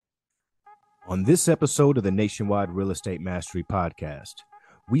On this episode of the Nationwide Real Estate Mastery Podcast,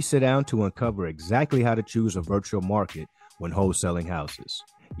 we sit down to uncover exactly how to choose a virtual market when wholesaling houses.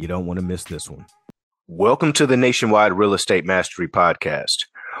 You don't want to miss this one. Welcome to the Nationwide Real Estate Mastery Podcast,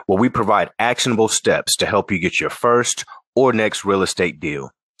 where we provide actionable steps to help you get your first or next real estate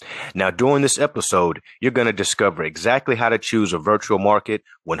deal. Now, during this episode, you're going to discover exactly how to choose a virtual market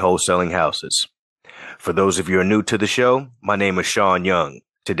when wholesaling houses. For those of you who are new to the show, my name is Sean Young,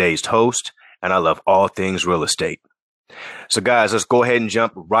 today's host, and I love all things real estate. So guys, let's go ahead and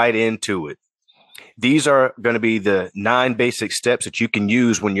jump right into it. These are going to be the 9 basic steps that you can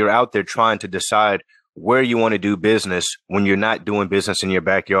use when you're out there trying to decide where you want to do business when you're not doing business in your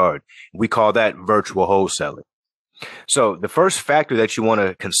backyard. We call that virtual wholesaling. So the first factor that you want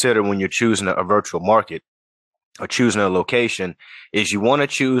to consider when you're choosing a virtual market or choosing a location is you want to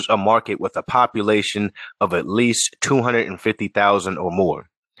choose a market with a population of at least 250,000 or more.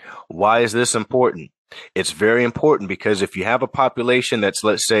 Why is this important? It's very important because if you have a population that's,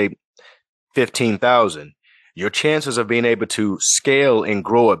 let's say, 15,000, your chances of being able to scale and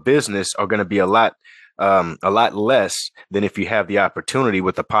grow a business are going to be a lot less than if you have the opportunity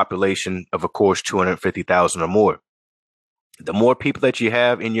with a population of course, 250,000 or more. The more people that you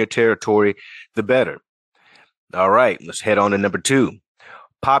have in your territory, the better. All right, let's head on to number 2.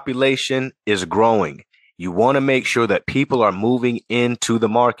 Population is growing. You want to make sure that people are moving into the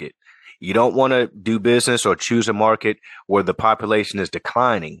market. You don't want to do business or choose a market where the population is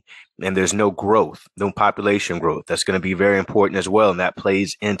declining and there's no growth, no population growth. That's going to be very important as well. And that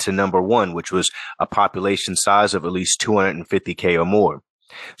plays into number 1, which was a population size of at least 250K or more.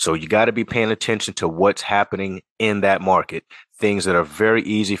 So you got to be paying attention to what's happening in that market, things that are very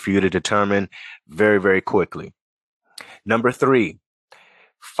easy for you to determine very, very quickly. Number 3,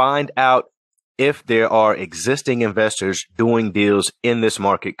 find out if there are existing investors doing deals in this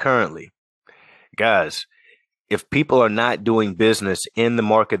market currently. Guys, if people are not doing business in the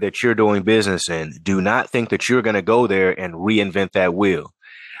market that you're doing business in, do not think that you're going to go there and reinvent that wheel.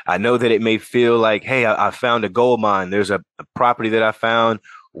 I know that it may feel like, hey, I found a gold mine. There's a property that I found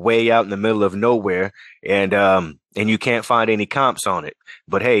way out in the middle of nowhere, and you can't find any comps on it.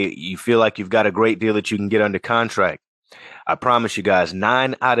 But hey, you feel like you've got a great deal that you can get under contract. I promise you guys,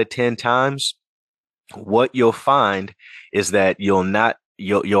 9 out of 10 times, what you'll find is that you'll not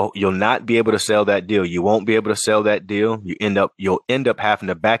be able to sell that deal. You won't be able to sell that deal. You'll end up having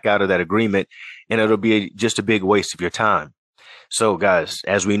to back out of that agreement, and it'll be just a big waste of your time. So guys,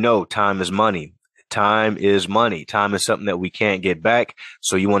 as we know, time is money. Time is money. Time is something that we can't get back.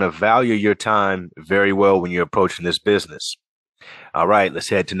 So you want to value your time very well when you're approaching this business. All right, let's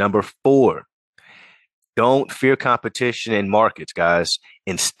head to number 4. Don't fear competition in markets, guys.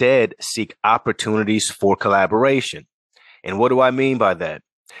 Instead, seek opportunities for collaboration. And what do I mean by that?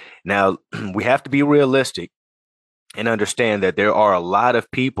 Now, we have to be realistic and understand that there are a lot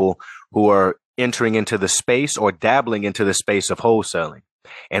of people who are entering into the space or dabbling into the space of wholesaling.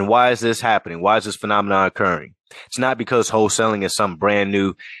 And why is this happening? Why is this phenomenon occurring? It's not because wholesaling is some brand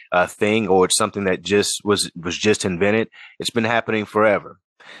new thing or it's something that just was just invented. It's been happening forever.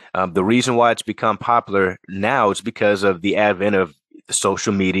 The reason why it's become popular now is because of the advent of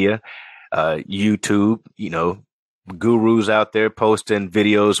social media, YouTube, gurus out there posting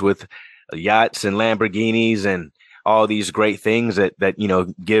videos with yachts and Lamborghinis and all these great things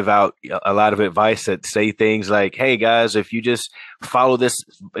that give out a lot of advice that say things like, hey, guys, if you just follow this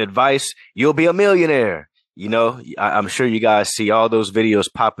advice, you'll be a millionaire. I'm sure you guys see all those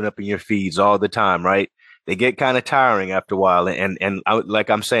videos popping up in your feeds all the time, right? They get kind of tiring after a while. And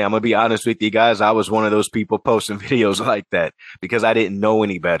like I'm saying, I'm going to be honest with you guys. I was one of those people posting videos like that because I didn't know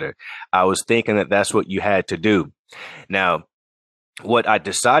any better. I was thinking that that's what you had to do. Now, what I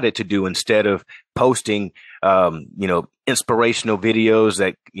decided to do instead of posting, inspirational videos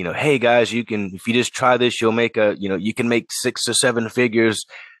that, hey guys, if you just try this, you'll make you can make 6 or 7 figures.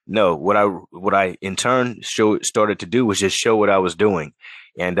 No, what I in turn started to do was just show what I was doing.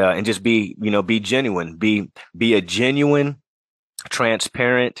 And just be genuine, be a genuine,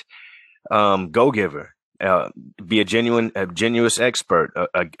 transparent, go-giver, be a genuine expert.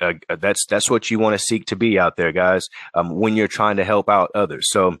 That's what you want to seek to be out there, guys, when you're trying to help out others.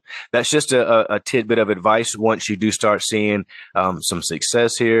 So that's just a tidbit of advice. Once you do start seeing some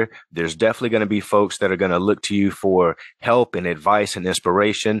success here, there's definitely going to be folks that are going to look to you for help and advice and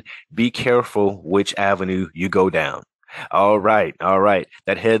inspiration. Be careful which avenue you go down. All right.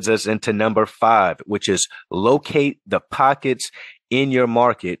 That heads us into number 5, which is locate the pockets in your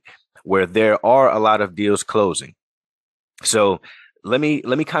market where there are a lot of deals closing. So let me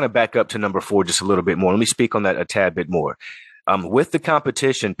kind of back up to number 4 just a little bit more. Let me speak on that a tad bit more. With the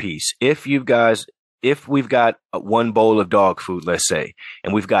competition piece, if we've got one bowl of dog food, let's say,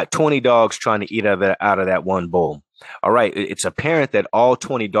 and we've got 20 dogs trying to eat out of that one bowl. All right, it's apparent that all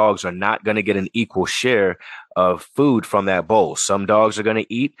 20 dogs are not going to get an equal share of food from that bowl. Some dogs are going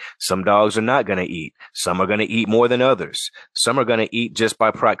to eat, some dogs are not going to eat. Some are going to eat more than others. Some are going to eat just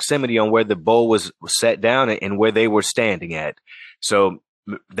by proximity on where the bowl was set down and where they were standing at. So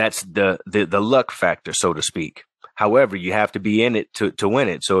that's the luck factor, so to speak. However, you have to be in it to win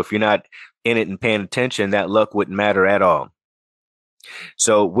it. So if you're not in it and paying attention, that luck wouldn't matter at all.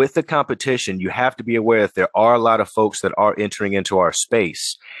 So with the competition, you have to be aware that there are a lot of folks that are entering into our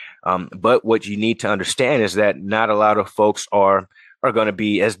space. But what you need to understand is that not a lot of folks are going to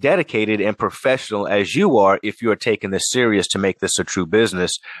be as dedicated and professional as you are if you are taking this serious to make this a true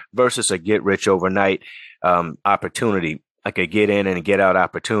business versus a get rich overnight opportunity, like a get in and get out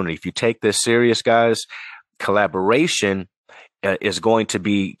opportunity. If you take this serious, guys, collaboration is going to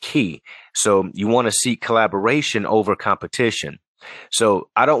be key. So you want to seek collaboration over competition. So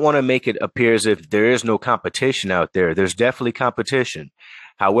I don't want to make it appear as if there is no competition out there. There's definitely competition.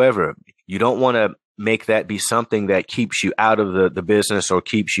 However, you don't want to make that be something that keeps you out of the business or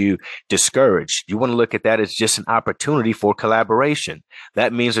keeps you discouraged. You want to look at that as just an opportunity for collaboration.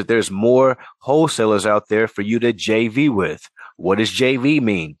 That means that there's more wholesalers out there for you to JV with. What does JV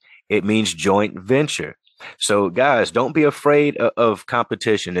mean? It means joint venture. So guys, don't be afraid of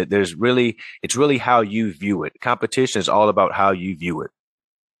competition. It's really how you view it. Competition is all about how you view it.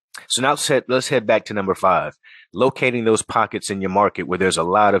 So now let's head back to number 5, locating those pockets in your market where there's a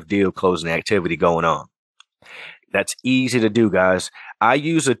lot of deal closing activity going on. That's easy to do, guys. I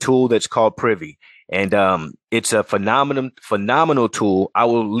use a tool that's called Privy, and it's a phenomenal tool. I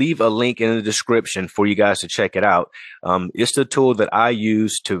will leave a link in the description for you guys to check it out. It's the tool that I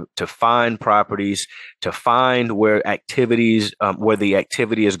use to find properties, to find where where the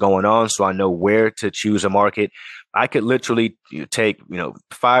activity is going on, so I know where to choose a market. I could literally take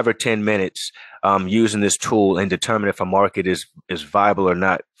 5 or 10 minutes using this tool and determine if a market is viable or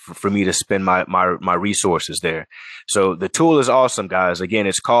not for me to spend my resources there. So the tool is awesome, guys. Again,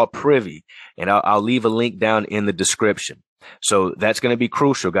 it's called Privy, and I'll leave a link down in the description. So that's going to be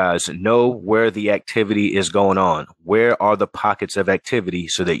crucial, guys. Know where the activity is going on. Where are the pockets of activity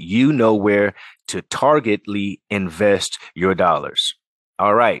so that you know where to targetedly invest your dollars.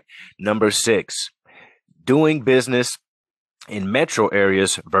 All right. Number 6, doing business in metro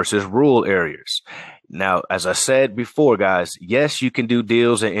areas versus rural areas. Now, as I said before, guys, yes, you can do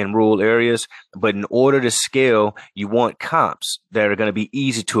deals in rural areas, but in order to scale, you want comps that are going to be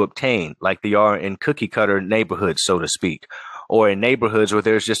easy to obtain, like they are in cookie cutter neighborhoods, so to speak, or in neighborhoods where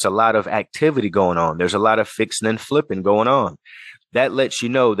there's just a lot of activity going on. There's a lot of fixing and flipping going on. That lets you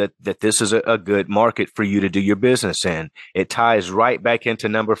know that this is a good market for you to do your business in. It ties right back into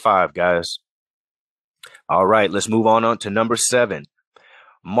number 5, guys. All right, let's move on to number 7.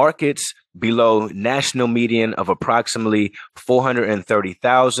 Markets below national median of approximately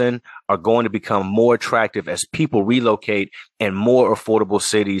 430,000 are going to become more attractive as people relocate and more affordable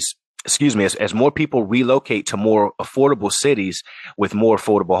cities. As more people relocate to more affordable cities with more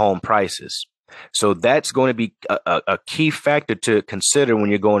affordable home prices. So that's going to be a key factor to consider when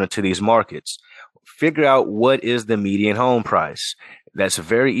you're going into these markets. Figure out what is the median home price. That's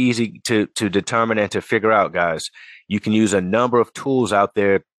very easy to determine and to figure out, guys. You can use a number of tools out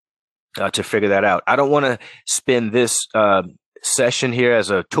there to figure that out. I don't want to spend this session here as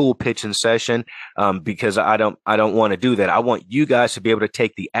a tool pitching session because I don't want to do that. I want you guys to be able to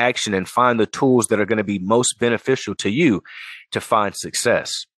take the action and find the tools that are going to be most beneficial to you to find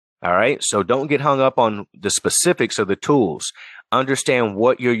success. All right. So don't get hung up on the specifics of the tools. Understand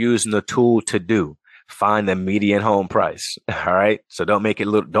what you're using the tool to do. Find the median home price. All right. So don't make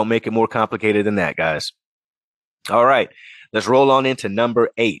it more complicated than that, guys. All right. Let's roll on into number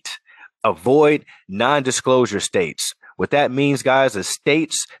 8. Avoid non-disclosure states. What that means, guys, is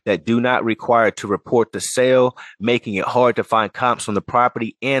states that do not require to report the sale, making it hard to find comps on the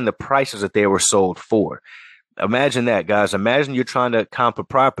property and the prices that they were sold for. Imagine that, guys. Imagine you're trying to comp a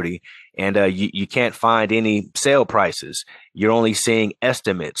property and you can't find any sale prices. You're only seeing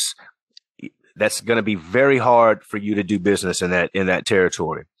estimates. That's going to be very hard for you to do business in that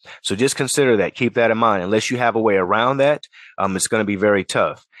territory. So just consider that. Keep that in mind. Unless you have a way around that, it's going to be very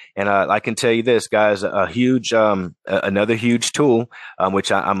tough. And I can tell you this, guys, another huge tool,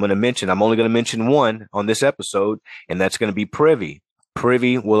 which I'm going to mention. I'm only going to mention one on this episode, and that's going to be Privy.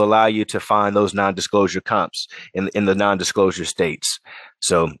 Privy will allow you to find those non-disclosure comps in the non-disclosure states.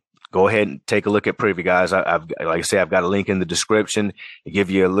 So go ahead and take a look at Privy, guys. Like I say, I've got a link in the description to give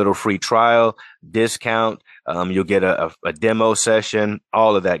you a little free trial discount. You'll get a demo session,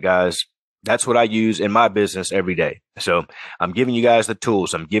 all of that, guys. That's what I use in my business every day. So I'm giving you guys the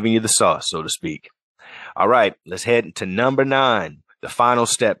tools. I'm giving you the sauce, so to speak. All right, let's head to number 9, the final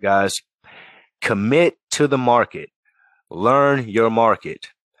step, guys. Commit to the market. Learn your market.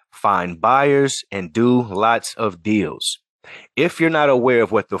 Find buyers and do lots of deals. If you're not aware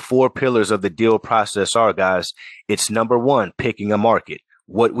of what the 4 pillars of the deal process are, guys, it's number 1, picking a market,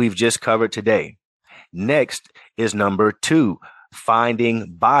 what we've just covered today. Next is number 2,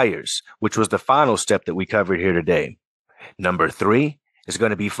 finding buyers, which was the final step that we covered here today. Number 3 is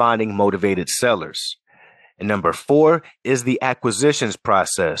going to be finding motivated sellers. And number 4 is the acquisitions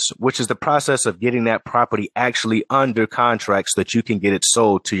process, which is the process of getting that property actually under contract so that you can get it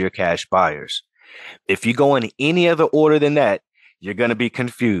sold to your cash buyers. If you go in any other order than that, you're going to be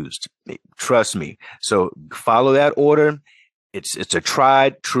confused. Trust me. So follow that order. It's a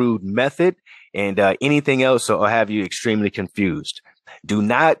tried, true method, and anything else will have you extremely confused. Do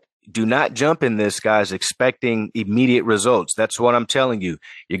not jump in this, guys, expecting immediate results. That's what I'm telling you.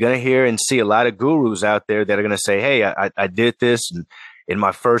 You're going to hear and see a lot of gurus out there that are going to say, hey, I did this, and in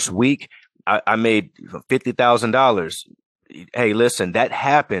my first week, I made $50,000. Hey, listen, that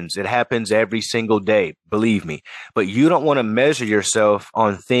happens. It happens every single day, believe me. But you don't want to measure yourself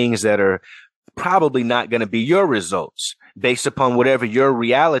on things that are probably not going to be your results based upon whatever your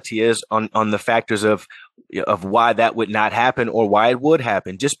reality is on the factors of why that would not happen or why it would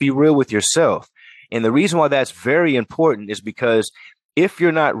happen. Just be real with yourself. And the reason why that's very important is because if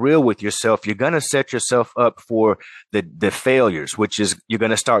you're not real with yourself, you're going to set yourself up for the failures, which is you're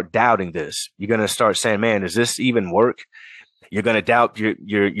going to start doubting this. You're going to start saying, man, does this even work? You're going to doubt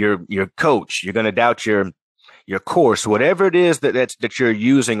your coach. You're going to doubt your course, whatever it is that you're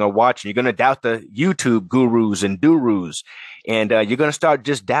using or watching. You're going to doubt the YouTube gurus and gurus, and you're going to start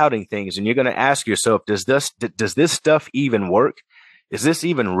just doubting things. And you're going to ask yourself, does this stuff even work? Is this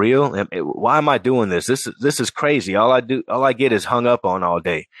even real? Why am I doing this? This is crazy. All I get is hung up on all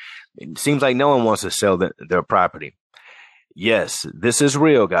day. It seems like no one wants to sell their property. Yes, this is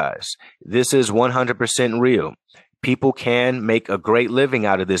real, guys. This is 100% real. People can make a great living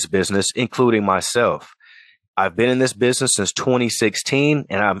out of this business, including myself. I've been in this business since 2016,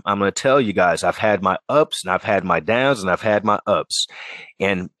 and I'm going to tell you guys, I've had my ups and I've had my downs and I've had my ups.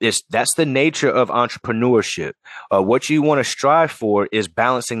 And that's the nature of entrepreneurship. What you want to strive for is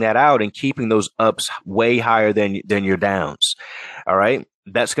balancing that out and keeping those ups way higher than your downs. All right.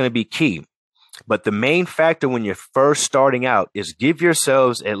 That's going to be key. But the main factor when you're first starting out is give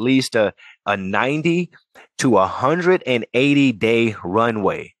yourselves at least a 90 to 180 day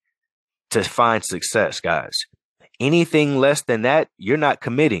runway to find success, guys. Anything less than that, you're not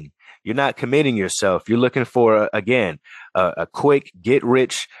committing. You're not committing yourself. You're looking for, a quick get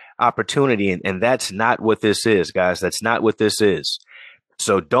rich opportunity. And that's not what this is, guys. That's not what this is.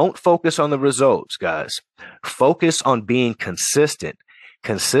 So don't focus on the results, guys. Focus on being consistent.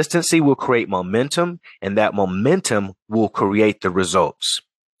 Consistency will create momentum, and that momentum will create the results.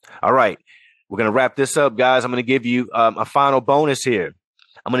 All right. We're going to wrap this up, guys. I'm going to give you a final bonus here.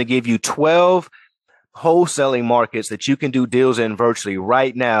 I'm going to give you 12 wholesaling markets that you can do deals in virtually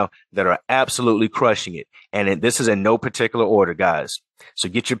right now that are absolutely crushing it. And this is in no particular order, guys. So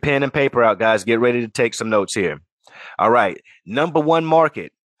get your pen and paper out, guys. Get ready to take some notes here. All right. Number 1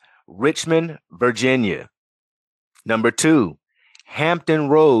 market, Richmond, Virginia. Number 2, Hampton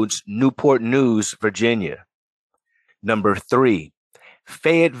Roads, Newport News, Virginia. Number 3,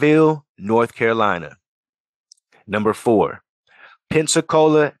 Fayetteville, North Carolina. Number 4,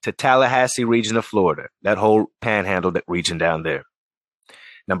 Pensacola to Tallahassee region of Florida, that whole panhandle, that region down there.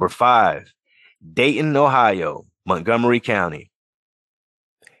 Number 5, Dayton, Ohio, Montgomery County.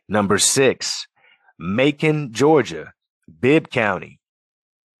 Number 6, Macon, Georgia, Bibb County.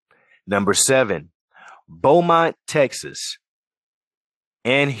 Number 7, Beaumont, Texas,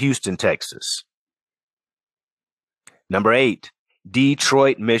 and Houston, Texas. Number 8,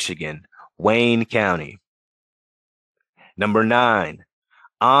 Detroit, Michigan, Wayne County. Number 9,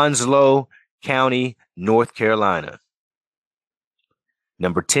 Onslow County, North Carolina.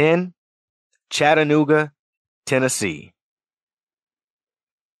 Number 10, Chattanooga, Tennessee.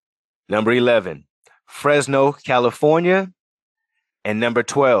 Number 11, Fresno, California. And number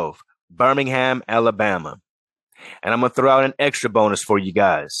 12, Birmingham, Alabama. And I'm going to throw out an extra bonus for you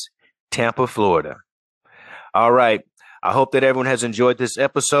guys, Tampa, Florida. All right. I hope that everyone has enjoyed this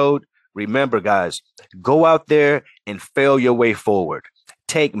episode. Remember, guys, go out there and fail your way forward.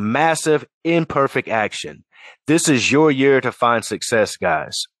 Take massive, imperfect action. This is your year to find success,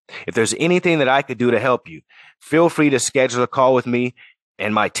 guys. If there's anything that I could do to help you, feel free to schedule a call with me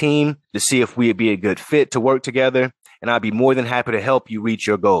and my team to see if we'd be a good fit to work together, and I'd be more than happy to help you reach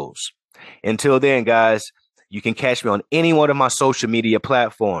your goals. Until then, guys, you can catch me on any one of my social media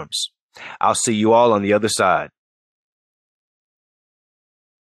platforms. I'll see you all on the other side.